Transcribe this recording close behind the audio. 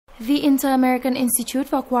The Inter-American Institute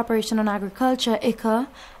for Cooperation on Agriculture, IICA,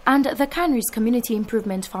 and the Canaries Community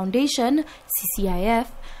Improvement Foundation, CCIF,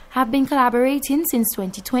 have been collaborating since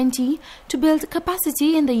 2020 to build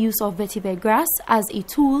capacity in the use of vetiver grass as a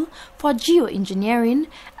tool for geoengineering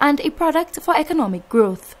and a product for economic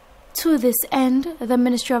growth. To this end, the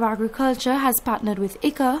Ministry of Agriculture has partnered with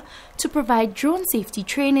IICA to provide drone safety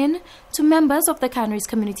training to members of the Canaries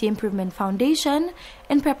Community Improvement Foundation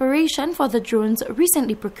in preparation for the drones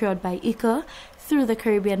recently procured by IICA through the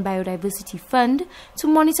Caribbean Biodiversity Fund to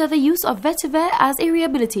monitor the use of vetiver as a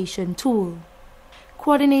rehabilitation tool.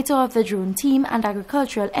 Coordinator of the drone team and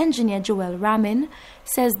agricultural engineer Joel Ramin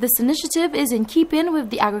says this initiative is in keeping with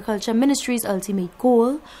the Agriculture Ministry's ultimate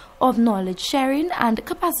goal of knowledge sharing and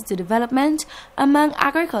capacity development among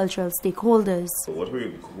agricultural stakeholders. So what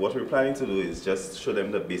we're planning to do is just show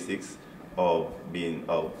them the basics of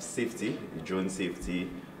safety, drone safety,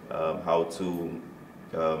 how to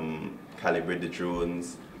calibrate the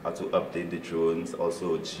drones, how to update the drones,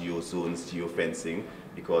 also geozones, geofencing,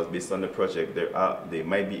 because based on the project there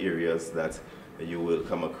might be areas that you will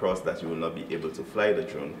come across that you will not be able to fly the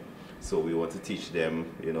drone. So we want to teach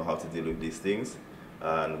them, how to deal with these things,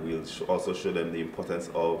 and we'll also show them the importance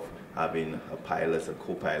of having a pilot, a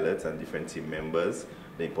co-pilot, and different team members,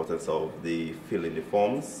 the importance of the filling the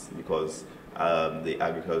forms, because the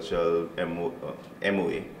agricultural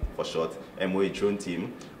MOA, for short, MOA drone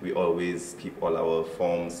team, we always keep all our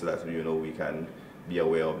forms so that we can be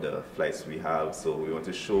aware of the flights we have. So we want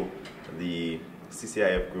to show the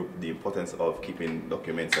CCIF group the importance of keeping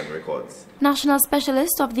documents and records. National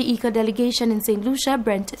Specialist of the IICA delegation in St. Lucia,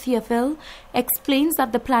 Brent Theophil, explains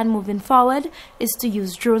that the plan moving forward is to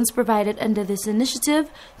use drones provided under this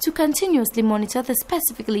initiative to continuously monitor the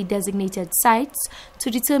specifically designated sites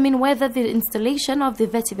to determine whether the installation of the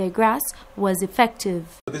vetiver grass was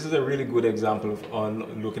effective. This is a really good example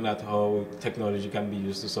on looking at how technology can be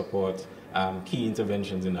used to support key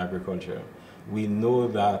interventions in agriculture. We know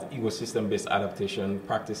that ecosystem-based adaptation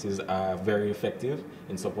practices are very effective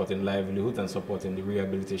in supporting livelihoods and supporting the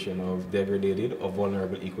rehabilitation of degraded or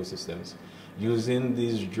vulnerable ecosystems. Using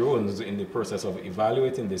these drones in the process of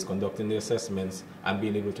evaluating this, conducting the assessments, and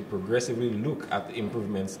being able to progressively look at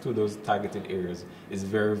improvements to those targeted areas is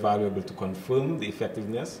very valuable to confirm the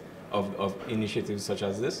effectiveness of initiatives such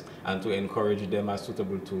as this and to encourage them as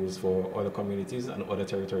suitable tools for other communities and other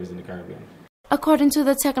territories in the Caribbean. According to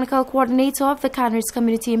the technical coordinator of the Canaries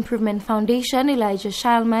Community Improvement Foundation, Elijah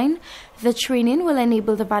Shilmine, the training will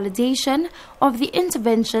enable the validation of the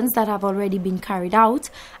interventions that have already been carried out,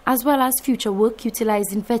 as well as future work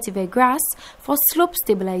utilizing vetiver grass for slope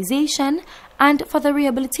stabilization and for the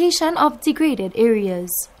rehabilitation of degraded areas.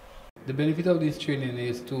 The benefit of this training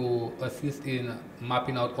is to assist in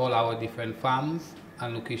mapping out all our different farms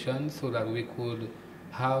and locations so that we could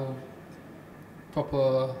have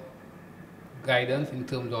proper guidance in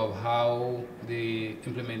terms of how the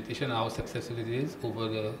implementation and how successful it is over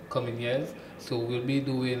the coming years. So we'll be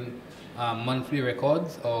doing monthly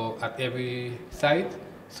records at every site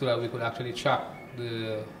so that we could actually track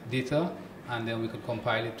the data, and then we could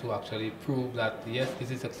compile it to actually prove that yes,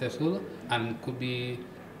 this is successful and could be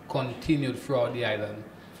continued throughout the island.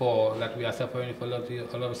 For that, we are suffering for a lot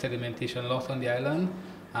of sedimentation loss on the island,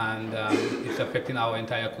 and it's affecting our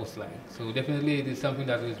entire coastline. So definitely it is something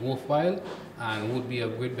that is worthwhile and would be a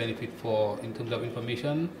great benefit in terms of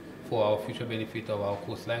information for our future benefit of our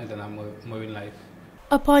coastlines and our marine life.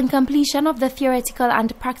 Upon completion of the theoretical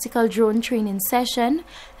and practical drone training session,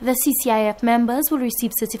 the CCIF members will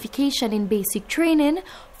receive certification in basic training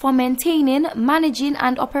for maintaining, managing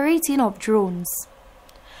and operating of drones.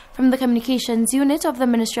 From the Communications Unit of the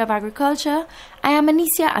Ministry of Agriculture, I am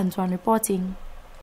Lucia reporting.